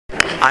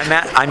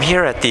I'm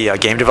here at the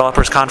Game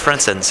Developers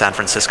Conference in San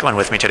Francisco, and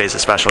with me today is a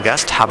special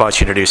guest. How about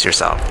you introduce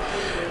yourself?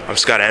 I'm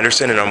Scott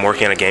Anderson, and I'm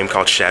working on a game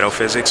called Shadow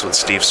Physics with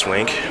Steve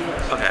Swink.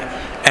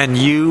 Okay. And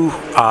you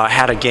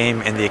had a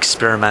game in the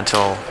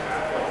experimental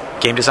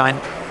game design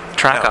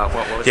track?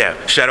 What was Yeah,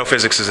 Shadow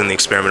Physics is in the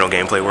experimental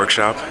gameplay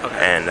workshop.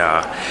 Okay. And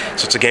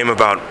so it's a game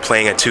about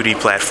playing a 2D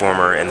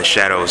platformer in the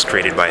shadows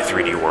created by a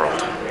 3D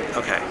world.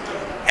 Okay.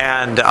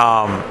 And,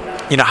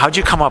 how'd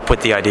you come up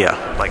with the idea?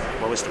 Like,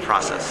 what was the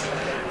process?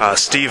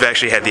 Steve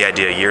actually had the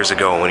idea years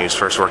ago when he was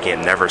first working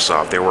at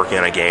Neversoft. They were working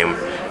on a game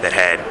that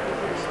had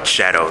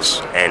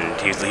shadows,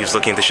 and he was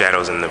looking at the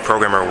shadows, and the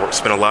programmer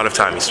spent a lot of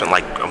time. He spent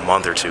like a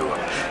month or two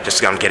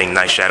just on getting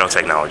nice shadow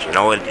technology, and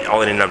all it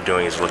ended up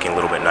doing is looking a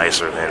little bit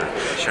nicer than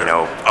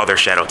other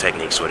shadow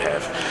techniques would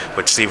have.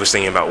 But Steve was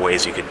thinking about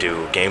ways you could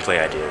do gameplay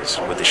ideas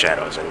with the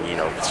shadows, and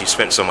you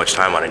spent so much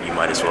time on it, you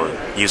might as well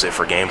use it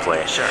for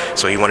gameplay. Sure.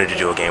 So he wanted to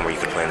do a game where you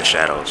could play in the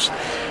shadows.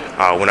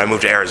 When I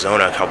moved to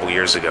Arizona a couple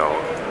years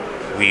ago,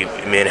 me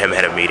and him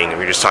had a meeting, and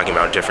we were just talking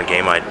about different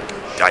game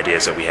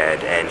ideas that we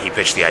had, and he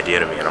pitched the idea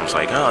to me, and I was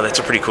like, oh, that's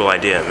a pretty cool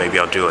idea, maybe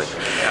I'll do it.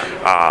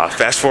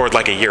 Fast forward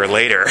like a year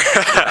later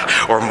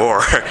or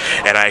more,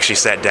 and I actually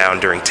sat down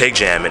during TIG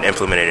Jam and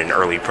implemented an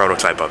early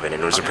prototype of it,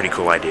 and it was a pretty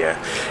cool idea,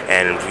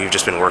 and we've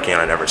just been working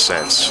on it ever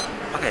since.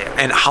 Okay,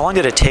 and how long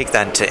did it take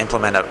then to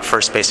implement a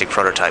first basic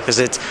prototype? Because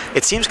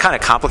it seems kind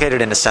of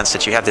complicated in the sense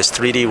that you have this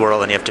 3D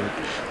world and you have to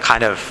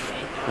kind of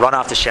run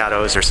off the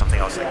shadows or something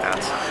else like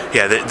that.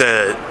 Yeah,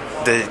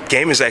 the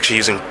game is actually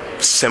using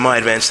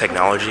semi-advanced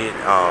technology.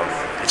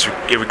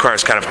 It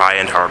requires kind of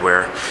high-end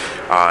hardware.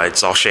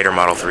 It's all shader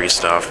Model 3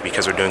 stuff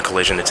because we're doing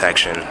collision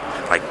detection,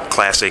 like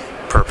classic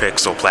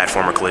per-pixel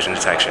platformer collision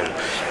detection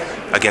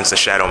against a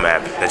shadow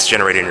map that's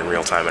generated in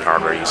real time in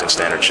hardware using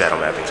standard shadow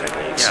mapping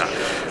techniques.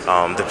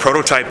 Yeah.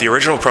 The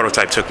original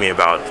prototype took me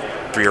about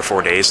 3 or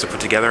 4 days to put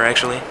together,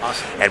 actually.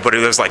 Awesome. But it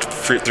was like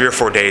 3 or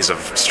 4 days of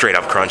straight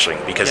up crunching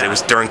because it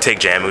was during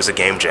TIG Jam, it was a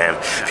game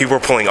jam. People were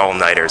pulling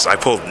all-nighters. I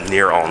pulled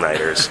near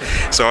all-nighters.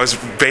 So I was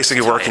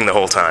basically working the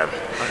whole time.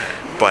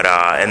 But,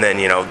 and then,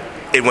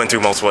 it went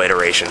through multiple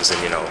iterations, and,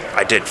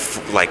 I did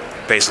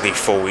basically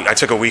full week. I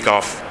took a week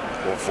off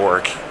of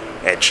work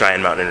at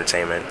Cheyenne Mountain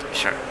Entertainment.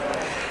 Sure.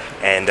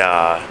 And,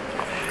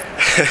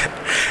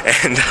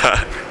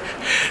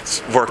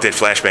 worked at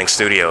Flashbang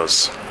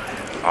Studios.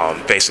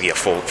 Basically a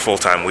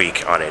full-time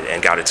week on it,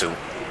 and got it to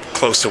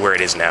close to where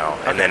it is now.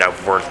 And then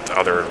I've worked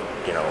other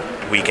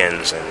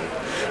weekends and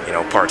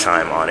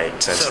part-time on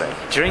it since then.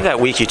 During that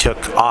week you took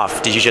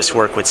off, did you just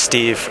work with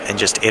Steve and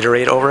just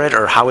iterate over it,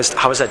 or how was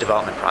that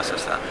development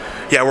process then?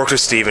 Yeah, I worked with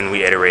Steve and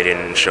we iterated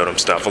and showed him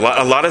stuff. A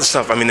lot of the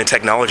stuff, the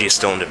technology is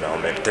still in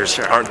development. There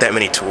aren't that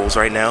many tools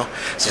right now,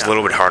 so it's a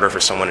little bit harder for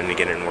someone to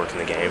get in and work in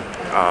the game.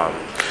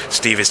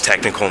 Steve is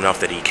technical enough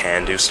that he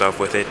can do stuff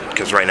with it,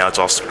 because right now it's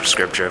all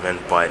script-driven,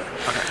 but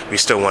we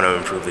still want to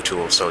improve the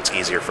tools so it's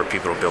easier for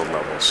people to build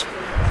levels.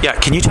 Yeah,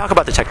 can you talk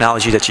about the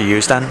technology that you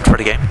use then for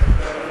the game?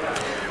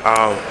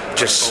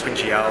 Just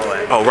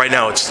OpenGL. Right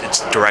now it's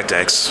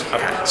DirectX.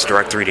 Okay. It's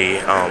Direct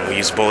 3D. We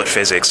use Bullet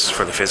Physics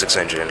for the physics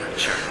engine.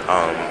 Sure.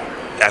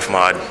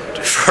 Fmod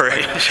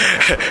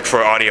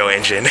for audio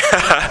engine.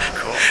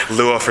 Cool.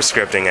 Lua for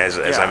scripting, as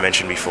I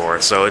mentioned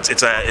before. So it's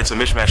a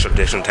mishmash of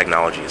different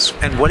technologies.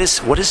 And what is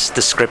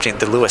the scripting,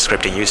 the Lua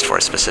scripting, used for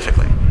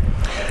specifically?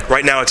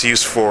 Right now it's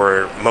used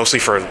mostly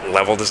for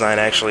level design,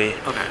 actually,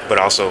 but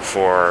also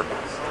for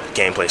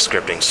gameplay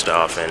scripting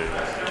stuff, and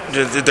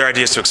their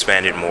idea is to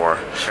expand it more,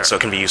 so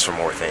it can be used for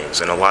more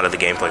things. And a lot of the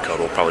gameplay code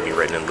will probably be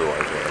written in Lua.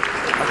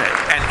 Okay.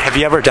 And have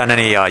you ever done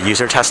any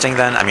user testing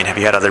then? Have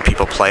you had other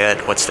people play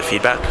it? What's the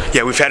feedback?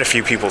 Yeah, we've had a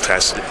few people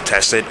test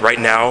it. Right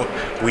now,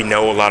 we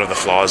know a lot of the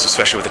flaws,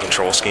 especially with the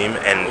control scheme,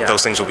 and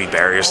those things will be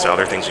barriers to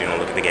other things when you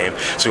look at the game.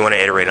 So we want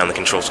to iterate on the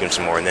control scheme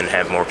some more, and then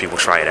have more people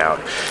try it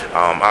out.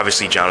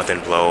 Obviously, Jonathan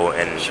Blow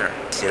and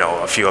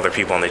a few other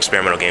people on the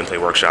experimental gameplay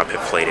workshop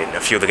have played it, and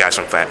a few of the guys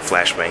from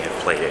Flashbang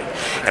have played it.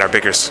 And our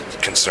biggest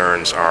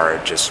concerns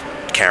are just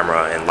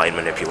camera and light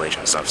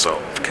manipulation stuff,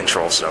 so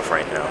control stuff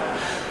right now.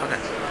 Okay.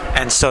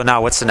 And so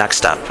now what's the next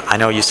step? I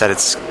know you said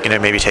it's going to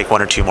maybe take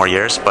 1 or 2 more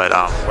years, but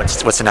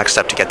what's the next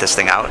step to get this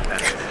thing out?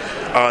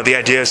 The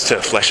idea is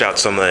to flesh out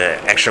some of the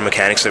extra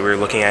mechanics that we were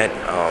looking at,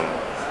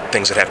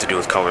 things that have to do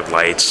with colored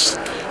lights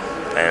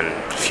and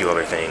a few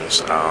other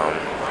things.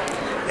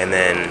 And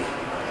then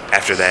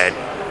after that,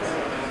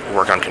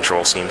 work on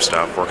control scheme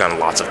stuff, work on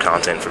lots of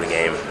content for the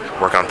game,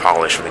 work on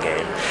polish for the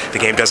game. The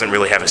game doesn't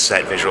really have a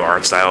set visual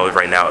art style.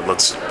 Right now it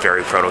looks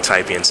very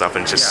prototypey and stuff,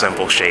 and just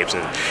simple shapes,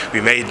 and we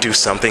may do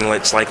something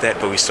that's like that,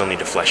 but we still need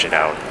to flesh it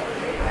out.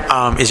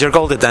 Is your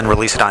goal to then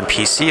release it on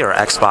PC or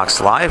Xbox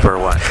Live, or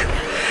what?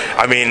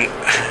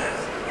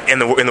 In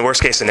the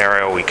worst case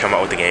scenario, we come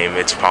out with the game,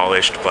 it's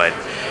polished, but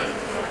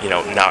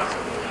not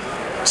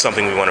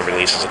something we want to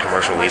release as a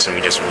commercial release, and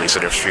we just release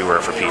it as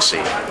freeware for PC.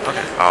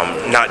 Okay.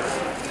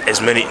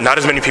 not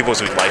as many people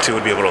as we'd like to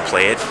would be able to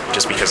play it,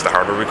 just because of the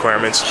hardware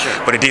requirements.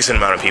 Sure. But a decent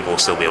amount of people will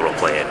still be able to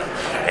play it,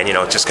 and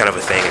it's just kind of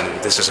a thing.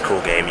 And this is a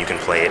cool game. You can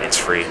play it. It's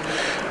free.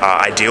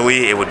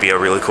 Ideally, it would be a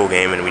really cool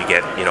game, and we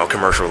get a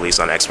commercial release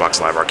on Xbox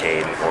Live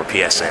Arcade or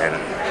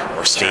PSN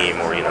or Steam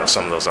or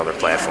some of those other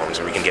platforms,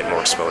 where we can get more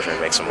exposure and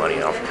make some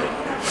money off of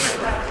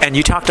it. And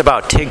you talked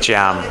about TIG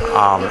Jam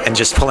and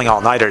just pulling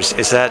all-nighters.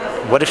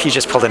 What if you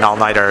just pulled an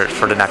all-nighter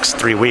for the next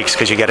 3 weeks?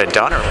 Could you get it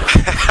done? Or?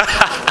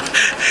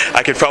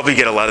 I could probably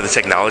get a lot of the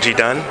technology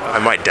done. I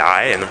might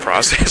die in the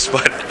process,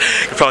 but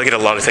I could probably get a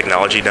lot of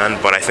technology done.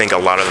 But I think a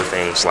lot of the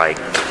things like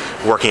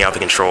working out the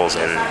controls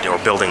or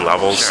building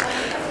levels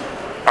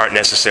aren't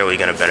necessarily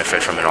going to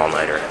benefit from an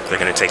all-nighter. They're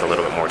going to take a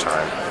little bit more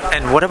time.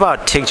 And what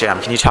about TIG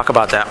Jam? Can you talk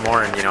about that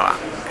more and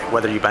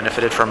whether you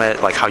benefited from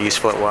it, like how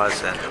useful it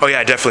was? Oh yeah,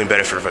 I definitely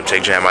benefited from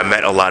TIG Jam. I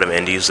met a lot of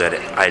indies that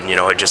I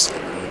had just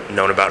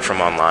known about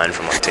from online,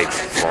 from like TIG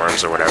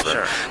forums or whatever.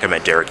 Sure. I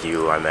met Derek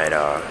Yu. I met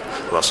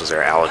who else was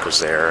there? Alec was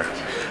there.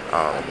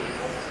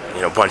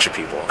 A bunch of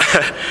people.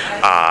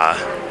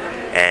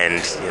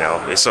 And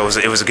so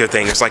it was a good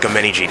thing. It was like a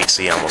mini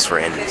GDC almost for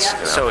indies.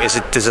 So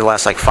does it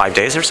last like 5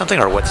 days or something,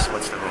 or what's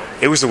the rule?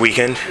 It was the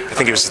weekend. I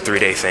think it was a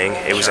 3-day thing.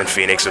 It was in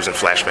Phoenix. It was in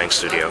Flashbang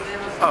Studio.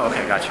 Oh,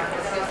 okay, gotcha.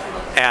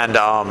 And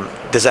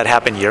does that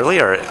happen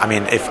yearly, or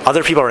if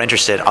other people are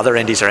interested, other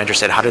indies are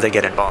interested, how do they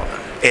get involved?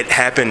 It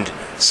happened.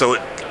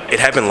 It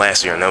happened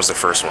last year, and that was the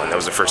first one. That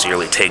was the first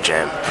yearly TIG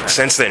Jam.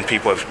 Since then,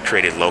 people have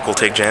created local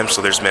TIG Jams.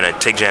 So there's been a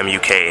TIG Jam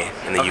UK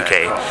in the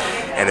UK,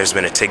 and there's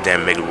been a TIG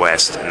Jam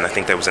Midwest, and I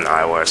think that was in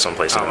Iowa or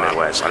someplace in the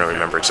Midwest. I don't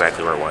remember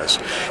exactly where it was.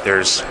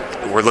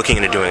 We're looking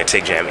into doing a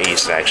TIG Jam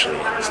East, actually.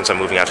 Since I'm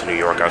moving out to New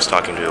York, I was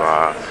talking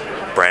to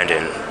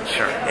Brandon,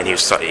 and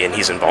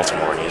he's in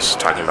Baltimore, and he's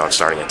talking about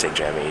starting a TIG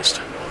Jam East.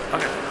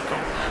 Okay,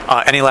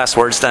 cool. Any last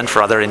words then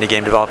for other indie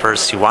game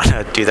developers who want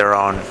to do their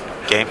own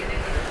game?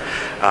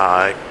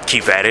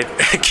 Keep at it.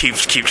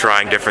 keep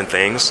trying different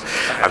things.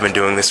 I've been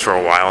doing this for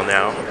a while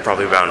now,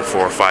 probably about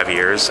 4 or 5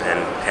 years, and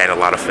had a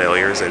lot of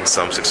failures and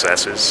some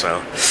successes.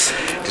 So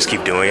just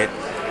keep doing it,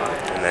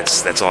 and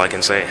that's all I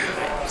can say.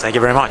 Thank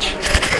you very much.